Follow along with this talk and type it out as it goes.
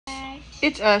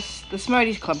It's us, the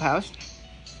Smarties Clubhouse.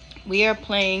 We are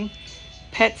playing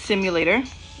Pet Simulator.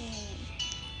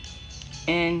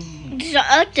 And it's an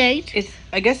update.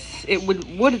 I guess it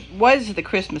was the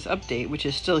Christmas update, which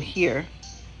is still here.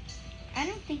 I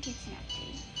don't think it's an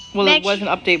update. Well, it was an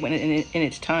update when in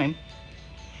its time.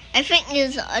 I think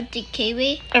it's an update,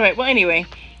 Kiwi. All right. Well, anyway,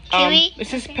 Kiwi?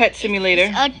 this is Pet Simulator.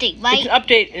 It's an update, right? It's an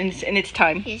update in its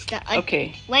time. It's the update.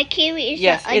 Okay. Right, Kiwi?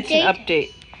 Yes, it's an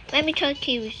update. Let me try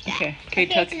Kiwi's stuff. Okay.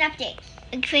 It's an update.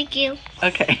 Thank you.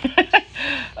 Okay.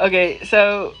 Okay.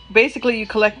 So basically, you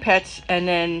collect pets, and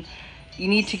then you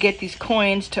need to get these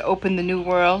coins to open the new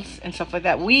worlds and stuff like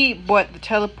that. We bought the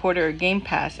teleporter game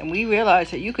pass, and we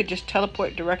realized that you could just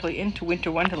teleport directly into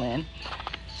Winter Wonderland.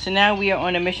 So now we are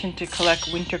on a mission to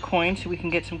collect winter coins so we can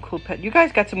get some cool pets. You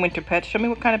guys got some winter pets. Show me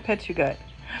what kind of pets you got.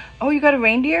 Oh, you got a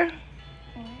reindeer?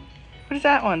 What is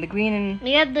that one? The green and...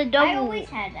 We have the double. I always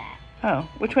had that. Oh,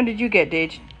 which one did you get,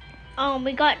 Dage?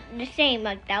 We got the same,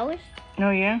 like that was.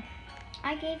 Oh, yeah?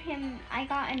 I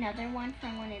got another one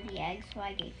from one of the eggs, so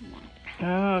I gave him one.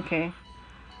 Oh, okay.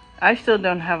 I still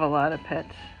don't have a lot of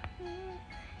pets.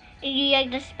 You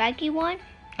like the spiky one?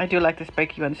 I do like the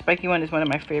spiky one. The spiky one is one of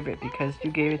my favorite because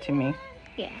you gave it to me.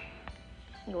 Yeah.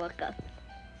 You're welcome.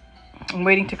 I'm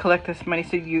waiting to collect this money.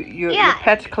 So your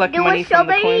pets collect money from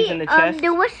somebody, the coins in the chest?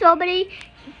 There was somebody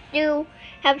to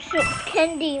have some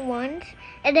candy ones,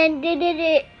 and then they did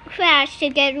it fast to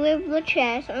get rid of the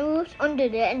chest, and it was under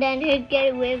it, and then he'd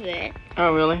get rid of it.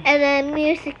 Oh, really? And then we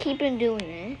used to keep on doing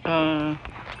it.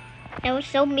 That was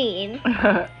so mean.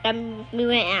 And we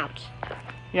went out.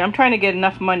 Yeah, I'm trying to get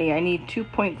enough money. I need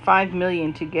 2.5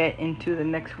 million to get into the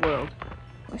next world.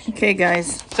 Okay,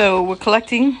 guys. So we're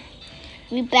collecting.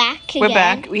 We're back again. We're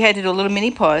back. We had to do a little mini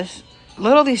pause.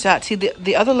 Look at all these dots. See,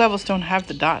 the other levels don't have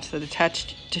the dots that are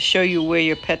attached to show you where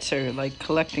your pets are, like,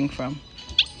 collecting from.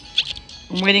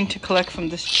 I'm waiting to collect from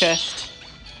this chest.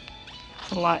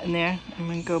 There's a lot in there. I'm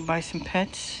going to go buy some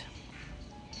pets.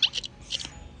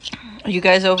 Are you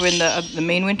guys over in the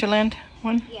main Winterland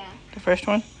one? Yeah. The first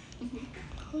one?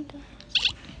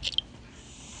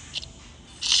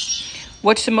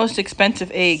 What's the most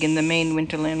expensive egg in the main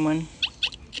Winterland one?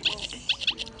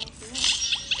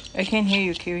 I can't hear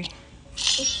you, Kiwi.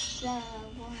 It's the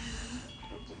one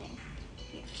over there.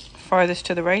 Here. Farthest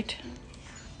to the right?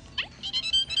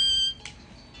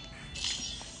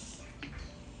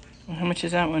 How much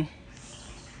is that one?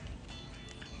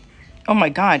 Oh my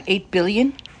god, 8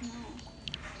 billion? No.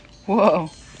 Whoa.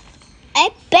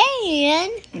 8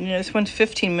 billion? Yeah, this one's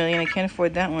 15 million. I can't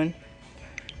afford that one.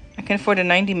 I can afford a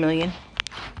 90 million.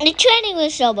 You're trading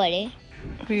with somebody.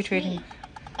 Who are you trading?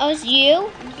 Oh, it's you?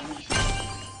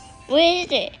 Where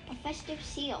is it? A festive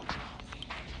seal.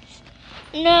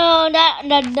 No,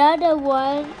 the other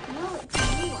one. No, it's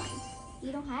a new one.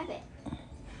 You don't have it.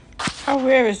 How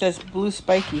rare is this blue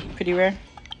spiky? Pretty rare?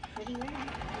 Pretty rare.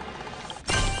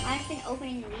 I've been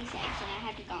opening these eggs and I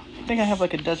haven't gotten them. I think I have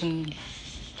like a dozen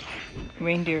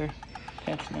reindeer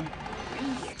pets now.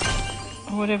 Reindeer.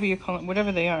 Or whatever you call it,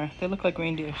 whatever they are. They look like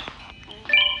reindeers.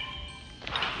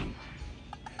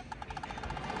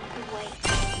 The white,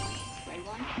 red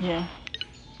one. Yeah.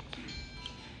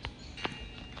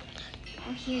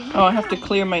 Oh, here you Oh, I have to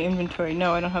clear my inventory.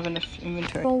 No, I don't have enough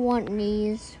inventory. I don't want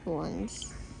these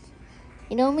ones.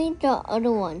 You don't need the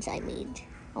other ones I made.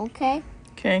 Okay?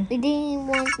 Okay. The damn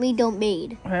ones we don't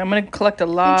need. All right, I'm gonna collect a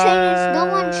lot.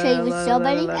 Don't want to trade with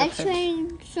somebody. lot I of pets.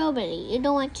 trade somebody. You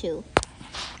don't want to.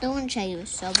 Don't want to trade with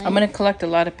somebody. I'm gonna collect a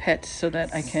lot of pets so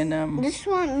that I can This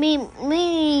one, me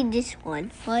need this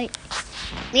one, right?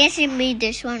 We actually made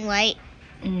this one, right?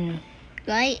 yeah.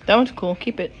 Right? That one's cool.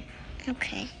 Keep it.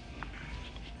 Okay.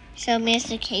 So, me has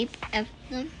to keep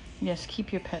them? Yes,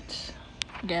 keep your pets.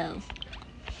 No.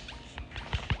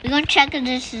 We're gonna check if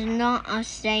this is not our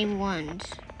same ones.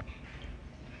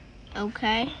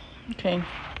 Okay? Okay.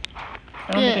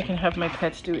 I don't think I can have my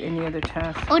pets do any other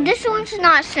task. Oh, this one's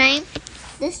not same.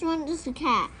 This one is a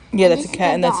cat. Yeah, And that's a this is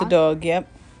cat and that's a dog. Yep.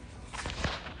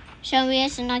 So we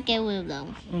have to not get rid of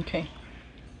them. Okay.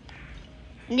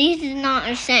 These is not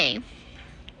the same.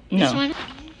 This No. one.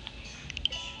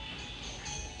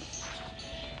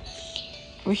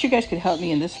 I wish you guys could help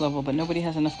me in this level, but nobody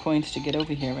has enough coins to get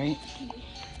over here, right?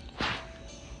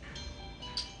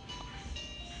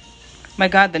 My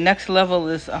god, the next level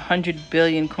is 100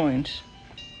 billion coins.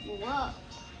 Whoa.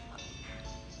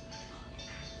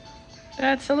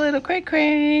 That's a little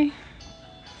cray-cray.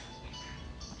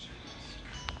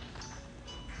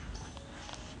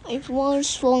 If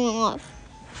one's falling off.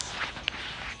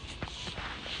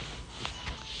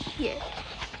 Here.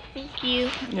 Thank you.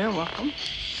 You're welcome.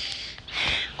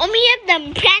 Oh, we have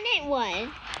the planet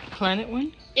one. Planet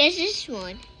one? There's this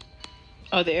one.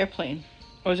 Oh, the airplane.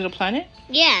 Or is it a planet?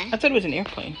 Yeah, I thought it was an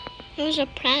airplane. it was a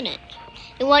planet.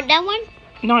 You want that one?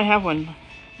 No, I have one.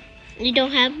 You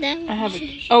don't have that one? I have it.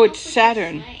 You should Oh, help it's with the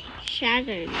Saturn. sleigh.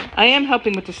 Saturn. I am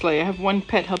helping with the sleigh. I have one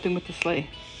pet helping with the sleigh.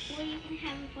 Well, you can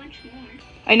have a bunch more.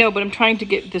 I know, but I'm trying to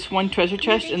get this one treasure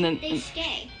chest, No, and then. they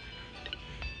stay.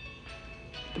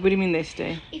 What do you mean they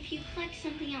stay? If you collect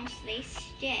something else, they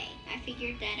stay. I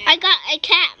figured that out. I got a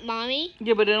cat, Mommy.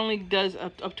 Yeah, but it only does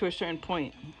up to a certain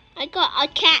point. I got a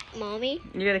cat, Mommy.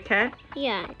 You got a cat?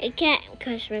 Yeah, a cat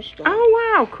Christmas store.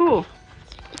 Oh wow, cool.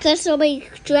 Because somebody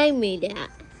showed me that.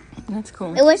 That's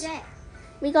cool. It was. That-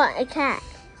 We got a cat.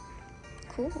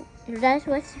 Cool. That's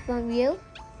what's from you.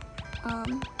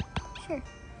 Sure.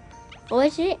 What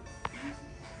was it?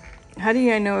 How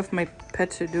do I know if my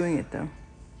pets are doing it though?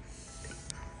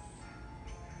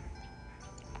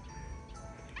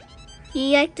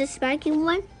 You like the spiky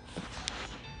one?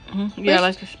 Yeah, I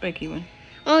like the spiky one.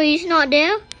 Oh, he's not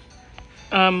there?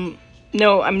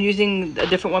 No, I'm using a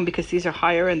different one because these are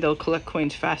higher and they'll collect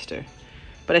coins faster.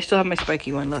 But I still have my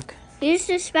spiky one. Look, Here's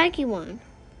the spiky one.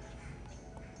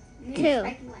 The Two.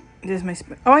 spiky one. there's my.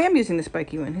 Oh, I am using the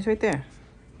spiky one. He's right there.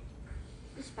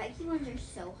 The spiky ones are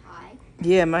so high.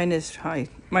 Yeah, mine is high.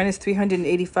 Mine is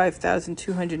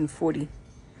 385,240.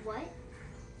 What?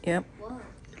 Yep. Whoa.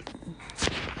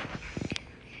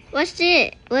 What's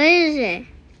it? What is it?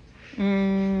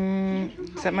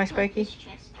 Is that my spiky? This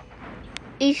chest.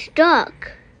 He's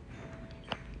stuck.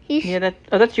 He's. Yeah,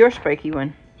 that's your spiky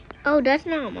one. Oh, that's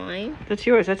not mine. That's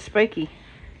yours. That's spiky.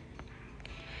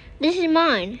 This is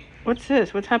mine. What's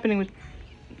this? What's happening with?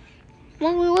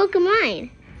 Mommy, look at mine.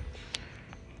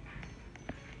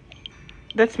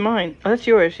 That's mine. Oh, that's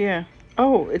yours. Yeah.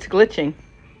 Oh, it's glitching.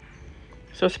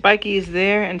 So spiky is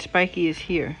there and spiky is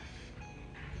here.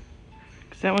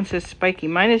 'Cause that one says spiky.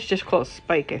 Mine is just called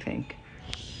Spike, I think.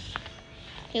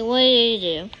 Okay, what did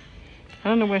you do? I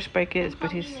don't know where Spike is,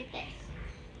 but Help me he's with this.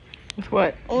 with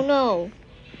what? Oh no.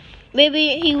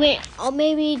 Maybe he went. Or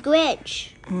maybe he glitch.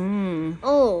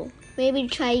 Oh, maybe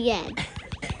try again.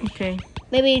 Okay.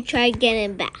 Maybe try again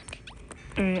and back.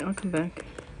 All right, I'll come back.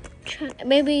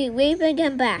 Maybe wave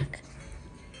again back.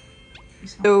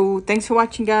 So thanks for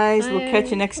watching, guys. We'll catch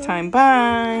you next time.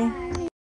 Bye. Bye.